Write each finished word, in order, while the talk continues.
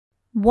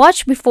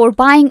Watch before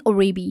buying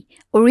Oribi.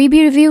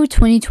 Oribi Review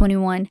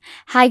 2021.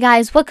 Hi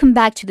guys, welcome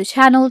back to the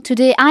channel.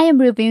 Today I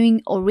am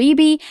reviewing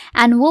Oribi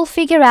and we'll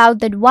figure out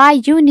that why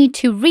you need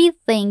to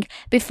rethink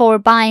before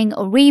buying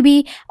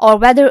Oribi or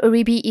whether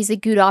Oribi is a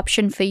good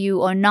option for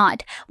you or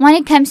not. When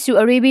it comes to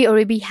Oribi,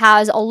 Oribi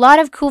has a lot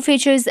of cool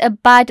features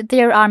but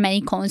there are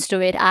many cons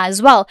to it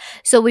as well.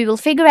 So we will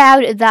figure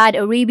out that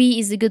Oribi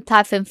is a good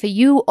platform for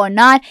you or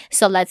not.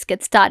 So let's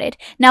get started.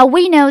 Now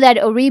we know that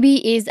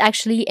Oribi is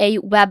actually a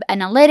web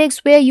analytics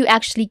where you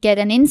actually get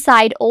an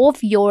insight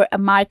of your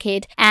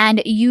market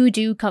and you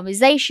do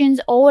conversations,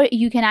 or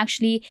you can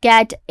actually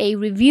get a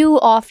review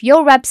of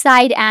your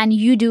website and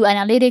you do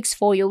analytics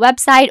for your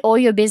website or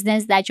your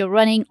business that you're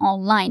running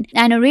online.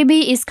 And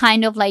Oribi is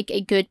kind of like a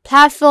good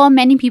platform.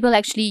 Many people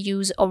actually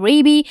use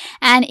Oribi,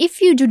 and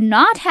if you do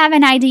not have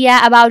an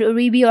idea about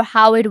Oribi or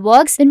how it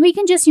works, then we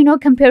can just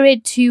compare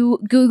it to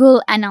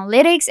Google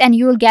Analytics and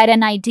you'll get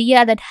an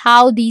idea that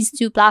how these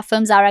two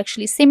platforms are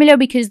actually similar,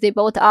 because they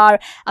both are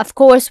of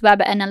course web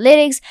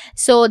analytics.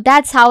 So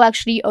that's how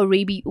actually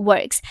Oribi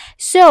works.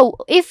 So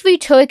if we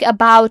talk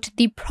about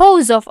the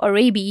pros of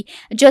Oribi,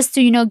 just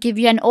to give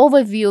you an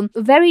overview,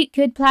 very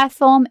good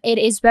platform. It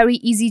is very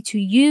easy to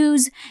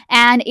use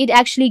and it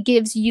actually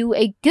gives you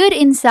a good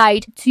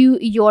insight to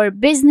your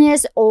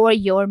business or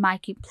your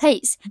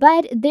marketplace.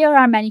 But there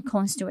are many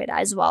cons to it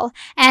as well,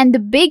 and the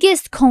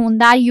biggest con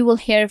that you will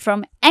hear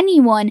from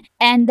anyone,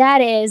 and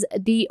that is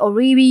the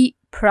Oribi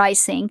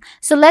pricing.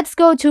 So let's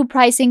go to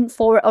pricing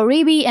for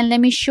Oribi and let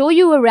me show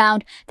you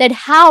around that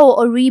how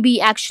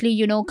Oribi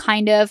actually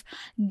kind of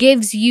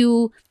gives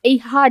you a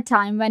hard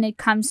time when it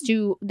comes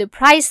to the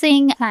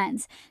pricing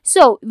plans.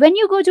 So when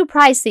you go to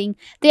pricing,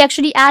 they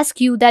actually ask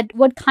you that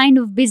what kind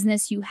of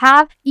business you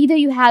have. Either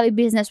you have a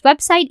business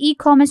website,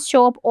 e-commerce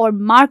shop, or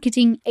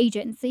marketing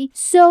agency.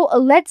 So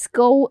let's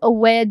go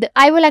with,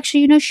 I will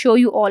actually show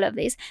you all of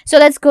this. So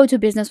let's go to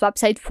business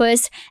website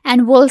first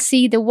and we'll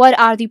see what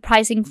are the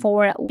pricing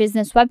for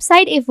business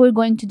website if we're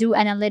going to do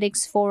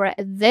analytics for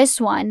this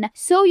one.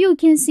 So you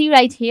can see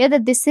right here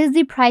that this is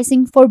the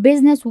pricing for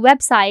business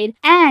website,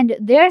 and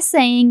they're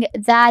saying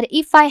that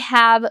if I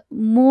have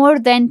more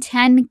than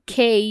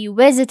 10k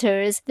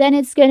visitors, then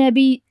it's gonna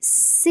be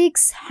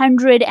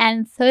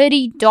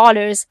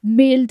 $630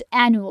 billed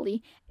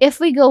annually. If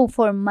we go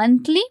for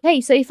monthly,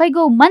 so if I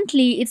go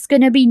monthly, it's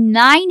gonna be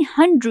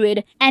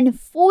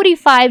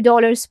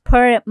 $945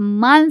 per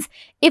month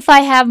if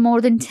I have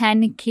more than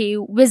 10k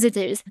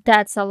visitors.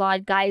 That's a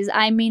lot, guys.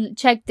 I mean,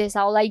 check this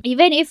out. Like,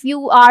 even if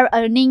you are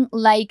earning,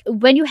 like,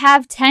 when you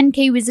have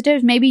 10k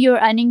visitors, maybe you're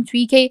earning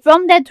 3k.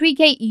 From that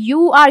 3k,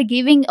 you are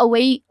giving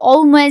away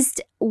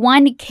almost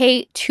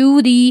 1k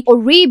to the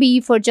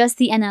Oribi for just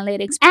the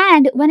analytics.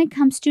 And when it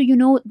comes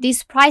to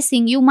this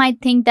pricing, you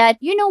might think that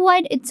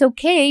what, it's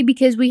okay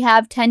because we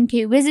have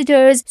 10k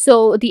visitors,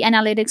 so the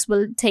analytics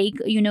will take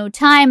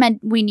time and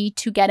we need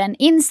to get an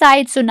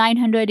insight, so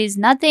 900 is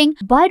nothing.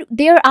 But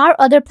there are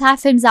other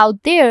platforms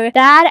out there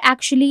that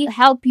actually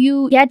help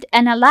you get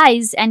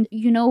analyzed and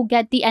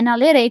get the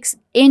analytics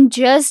in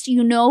just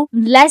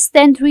less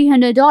than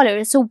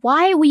 $300. So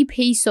why we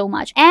pay so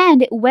much?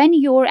 And when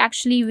your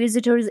actually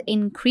visitors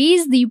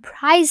increase, the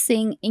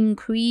pricing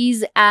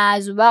increase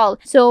as well.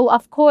 So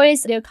of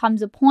course there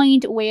comes a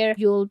point where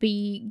you'll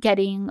be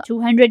getting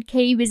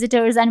 200k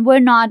visitors and we're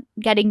not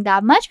getting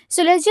that much.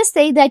 So let's just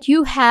say that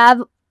you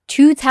have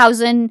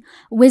 2,000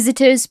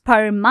 visitors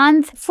per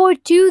month. For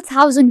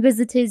 2,000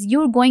 visitors,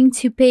 you're going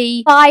to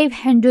pay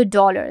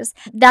 $500.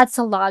 That's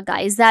a lot,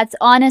 guys. That's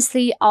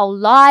honestly a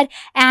lot.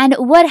 And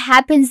what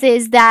happens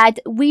is that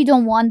we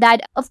don't want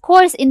that. Of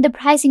course, in the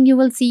pricing, you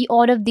will see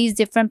all of these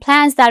different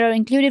plans that are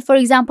included. For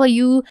example,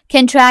 you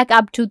can track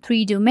up to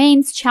 3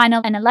 domains,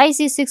 channel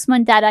analysis,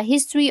 6-month data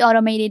history,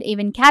 automated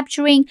event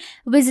capturing,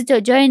 visitor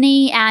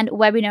journey, and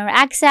webinar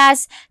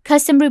access,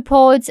 custom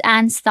reports,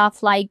 and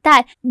stuff like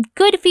that.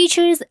 Good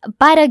features,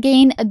 but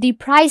again the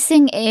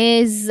pricing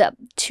is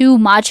too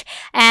much,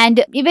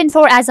 and even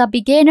for as a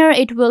beginner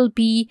it will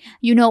be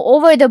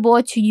over the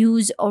board to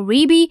use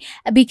Oribi,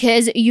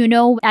 because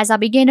as a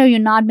beginner you're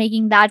not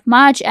making that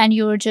much and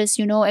you're just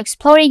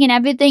exploring and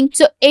everything,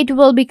 so it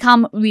will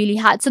become really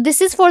hard. So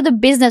this is for the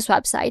business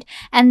website,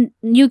 and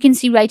you can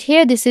see right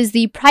here this is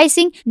the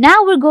pricing.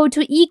 Now we'll go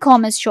to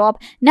e-commerce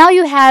shop. Now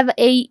you have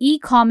a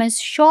e-commerce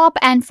shop,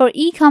 and for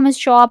e-commerce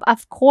shop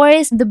of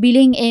course the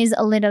billing is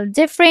a little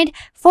different.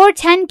 For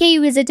 10k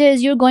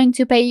visitors, you're going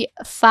to pay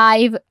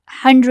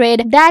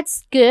 $500.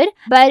 That's good.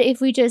 But if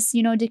we just,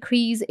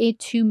 decrease it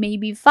to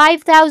maybe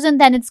 5,000,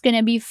 then it's going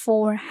to be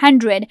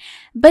 $400.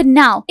 But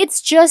now it's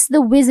just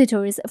the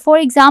visitors. For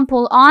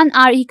example, on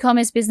our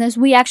e-commerce business,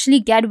 we actually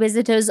get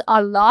visitors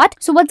a lot.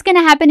 So what's going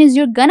to happen is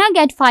you're going to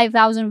get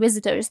 5,000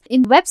 visitors.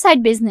 In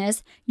website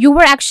business, you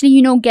were actually,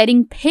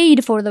 getting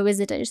paid for the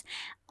visitors.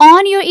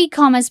 On your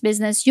e-commerce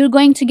business, you're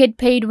going to get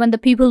paid when the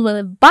people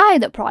will buy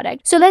the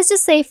product. So let's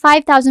just say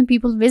 5,000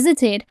 people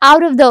visited.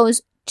 Out of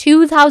those,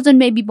 2,000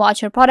 maybe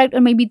bought your product,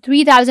 or maybe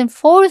 3,000,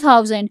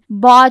 4,000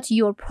 bought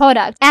your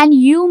product, and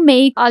you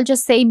make, I'll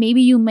just say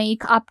maybe you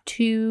make up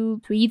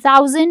to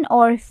 3,000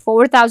 or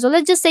 4,000.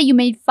 Let's just say you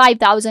made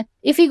 5,000.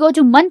 If you go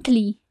to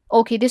monthly,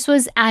 okay, this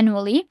was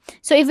annually.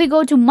 So if we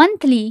go to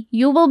monthly,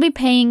 you will be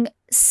paying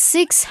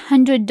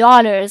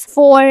 $600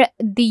 for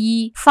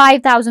the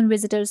 5,000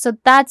 visitors. So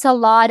that's a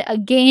lot.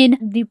 Again,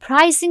 the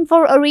pricing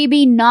for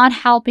Oribi not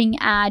helping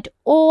at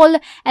all,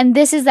 and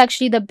this is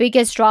actually the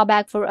biggest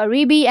drawback for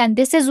Oribi, and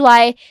this is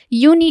why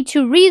you need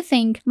to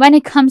rethink when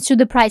it comes to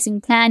the pricing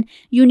plan.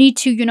 You need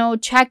to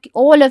check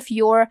all of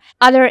your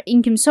other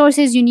income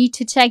sources. You need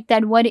to check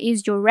that what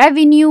is your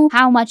revenue,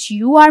 how much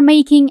you are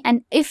making,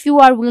 and if you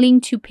are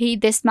willing to pay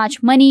this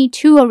much money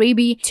to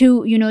Oribi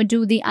to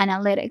do the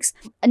analytics.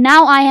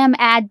 Now I am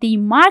at the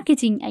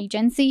marketing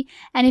agency,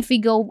 and if we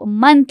go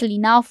monthly,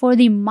 now for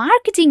the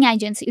marketing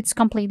agency, it's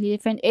completely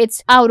different.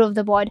 It's out of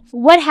the board.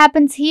 What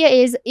happens here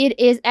is it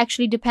is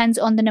actually depends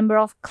on the number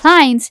of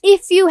clients.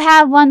 If you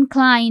have one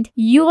client,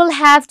 you will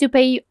have to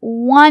pay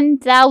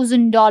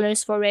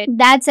 $1,000 for it.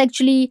 That's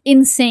actually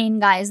insane,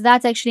 guys.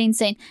 That's actually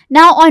insane.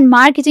 Now on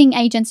marketing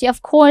agency,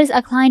 of course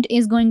a client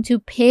is going to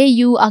pay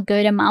you a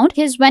good amount,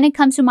 because when it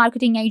comes to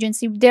marketing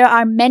agency, there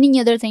are many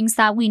other things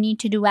that we need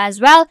to do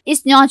as well.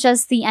 It's not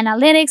just the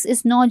analytics,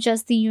 it's not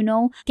just the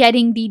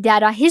getting the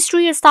data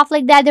history or stuff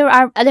like that. There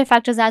are other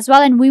factors as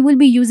well, and we will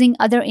be using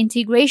other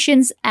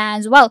integrations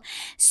as well.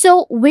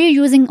 So we're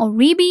using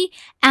Oribi,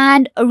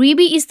 and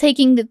Oribi is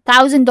taking the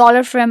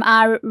 $1,000 from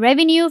our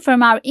revenue,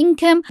 from our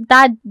income.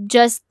 That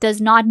just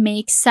does not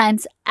make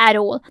sense at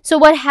all. So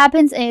what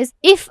happens is,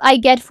 if I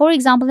get, for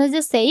example, let's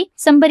just say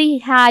somebody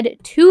had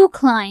 2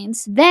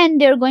 clients, then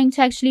they're going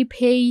to actually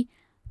pay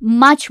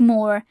much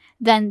more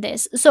than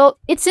this. So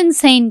it's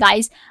insane,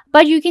 guys.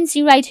 But you can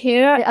see right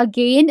here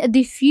again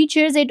the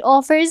features it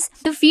offers.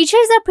 The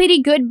features are pretty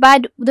good,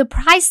 but the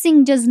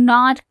pricing does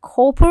not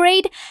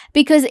cooperate,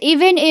 because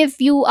even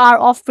if you are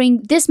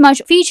offering this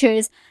much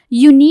features,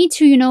 you need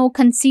to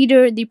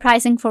consider the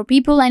pricing for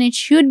people, and it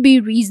should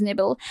be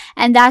reasonable.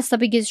 And that's the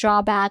biggest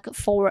drawback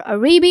for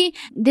Oribi.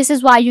 This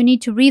is why you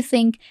need to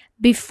rethink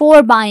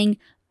before buying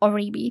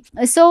Oribi.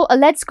 So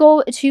let's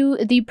go to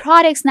the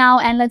products now,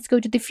 and let's go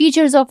to the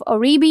features of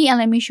Oribi, and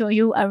let me show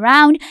you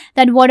around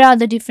that what are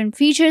the different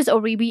features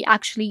Oribi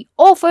actually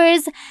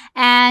offers,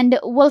 and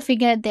we'll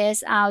figure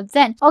this out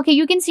then. Okay,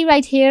 you can see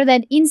right here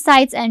that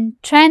insights and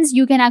trends,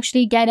 you can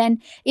actually get an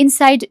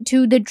insight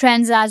to the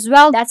trends as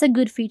well. That's a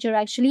good feature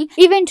actually.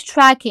 Event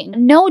tracking,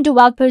 no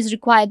developers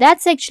required.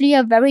 That's actually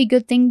a very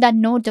good thing, that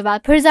no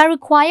developers are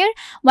required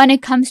when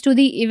it comes to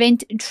the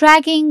event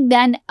tracking.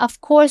 Then of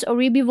course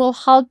Oribi will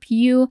help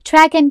you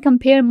track and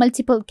compare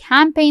multiple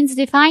campaigns,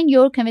 define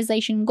your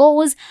conversation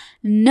goals,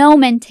 no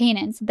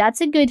maintenance. That's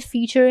a good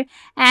feature.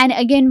 And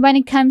again, when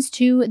it comes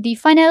to the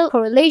funnel,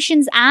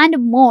 correlations and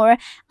more,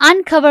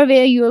 uncover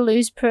where you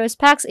lose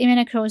prospects even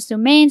across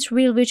domains,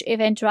 reveal which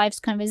event drives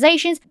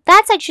conversations.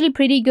 That's actually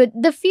pretty good.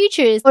 The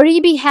features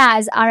Oribi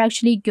has are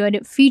actually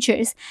good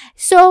features.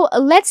 So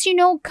let's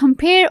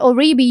compare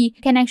Oribi.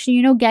 You can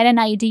actually get an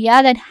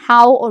idea that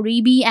how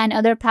Oribi and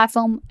other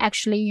platform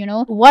actually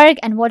work,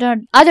 and what are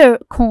other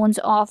cons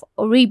of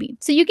Oribi.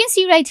 So you can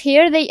see right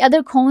here the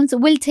other cons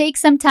will take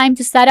some time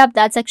to set up.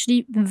 That's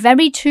actually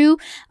very true.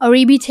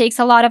 Oribi takes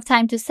a lot of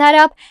time to set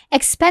up.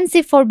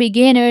 Expensive for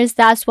beginners.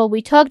 That's what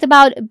we talked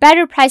about.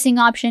 Better pricing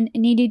option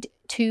needed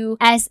to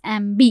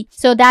SMB.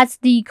 So that's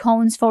the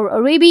cons for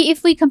Oribi.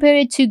 If we compare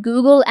it to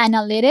Google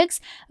Analytics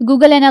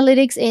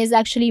is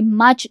actually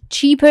much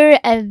cheaper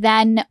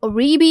than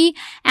Oribi.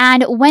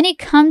 And when it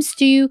comes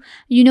to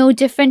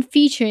different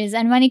features,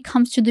 and when it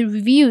comes to the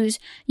reviews,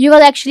 you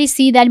will actually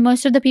see that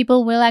most of the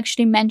people will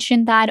actually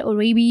mention that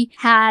Oribi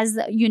has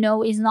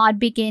is not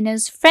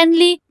beginners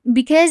friendly,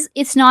 because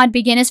it's not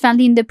beginners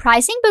friendly in the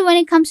pricing. But when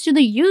it comes to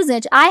the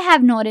usage, I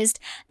have noticed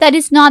that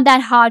it's not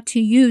that hard to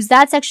use.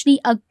 That's actually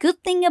a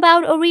good thing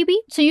about Oribi.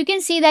 So you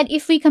can see that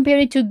if we compare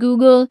it to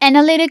Google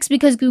Analytics,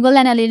 because Google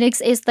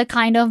Analytics is the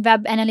kind of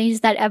web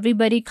analytics that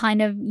everybody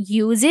kind of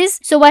uses.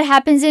 So what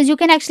happens is you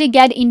can actually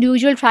get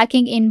individual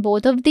tracking in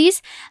both of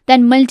these.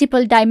 Then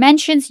multiple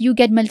dimensions, you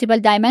get multiple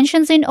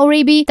dimensions in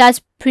Oribi.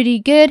 That's pretty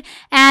good.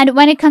 And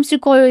when it comes to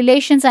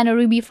correlations and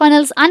Oribi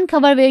funnels,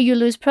 uncover where you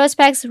lose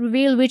prospects,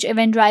 reveal which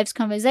event drives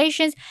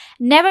conversations.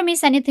 Never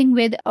miss anything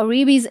with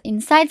Oribi's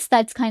insights.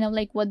 That's kind of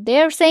like what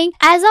they're saying.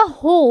 As a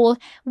whole,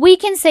 we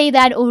can say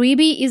that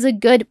Oribi is a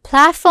good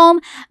platform,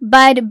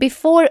 but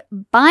before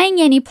buying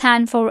any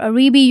plan for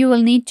Oribi, you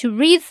will need to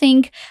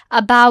rethink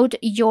about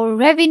your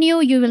revenue.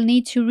 You will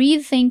need to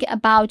rethink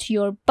about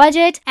your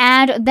budget,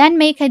 and then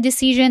make a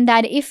decision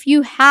that if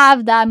you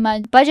have that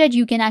much budget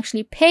you can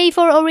actually pay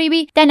for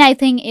Oribi, then I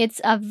think it's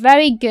a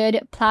very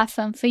good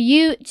platform for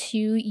you to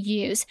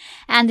use.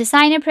 And the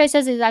sign-up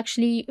process is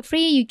actually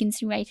free. You can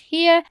see right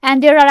here.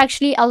 And there are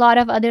actually a lot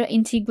of other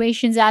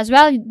integrations as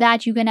well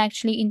that you can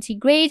actually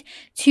integrate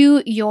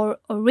to your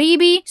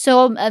Oribi.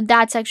 So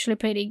that's actually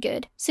pretty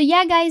good. So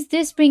yeah guys,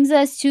 this brings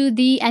us to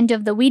the end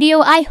of the video.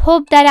 I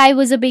hope that I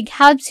was a big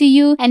help to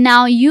you, and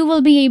now you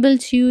will be able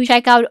to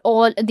check out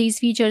all these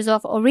features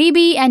of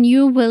Oribi, and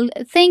you will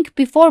think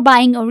before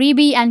buying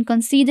Oribi and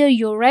consider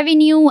your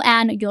revenue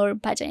and your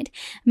budget.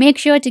 Make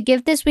sure to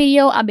give this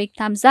video a big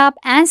thumbs up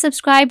and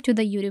subscribe to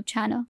the YouTube channel.